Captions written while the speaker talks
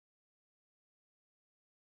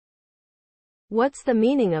What's the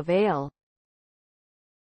meaning of ail?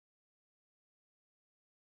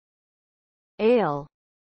 Ail.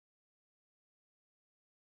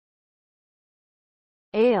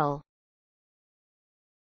 Ail.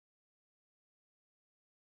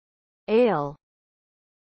 Ale.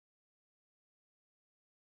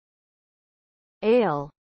 Ale.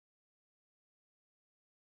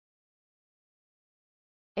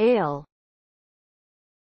 Ale.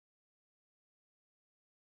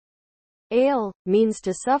 Ale means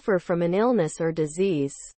to suffer from an illness or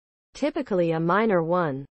disease, typically a minor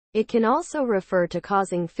one. It can also refer to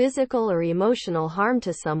causing physical or emotional harm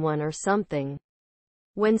to someone or something.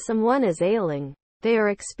 When someone is ailing, they are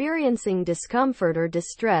experiencing discomfort or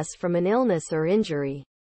distress from an illness or injury.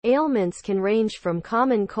 Ailments can range from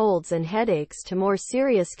common colds and headaches to more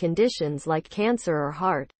serious conditions like cancer or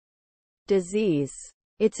heart disease.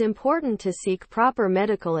 It's important to seek proper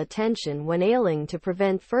medical attention when ailing to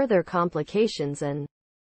prevent further complications and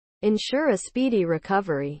ensure a speedy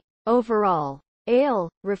recovery. Overall, ail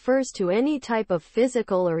refers to any type of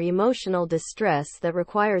physical or emotional distress that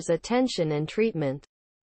requires attention and treatment.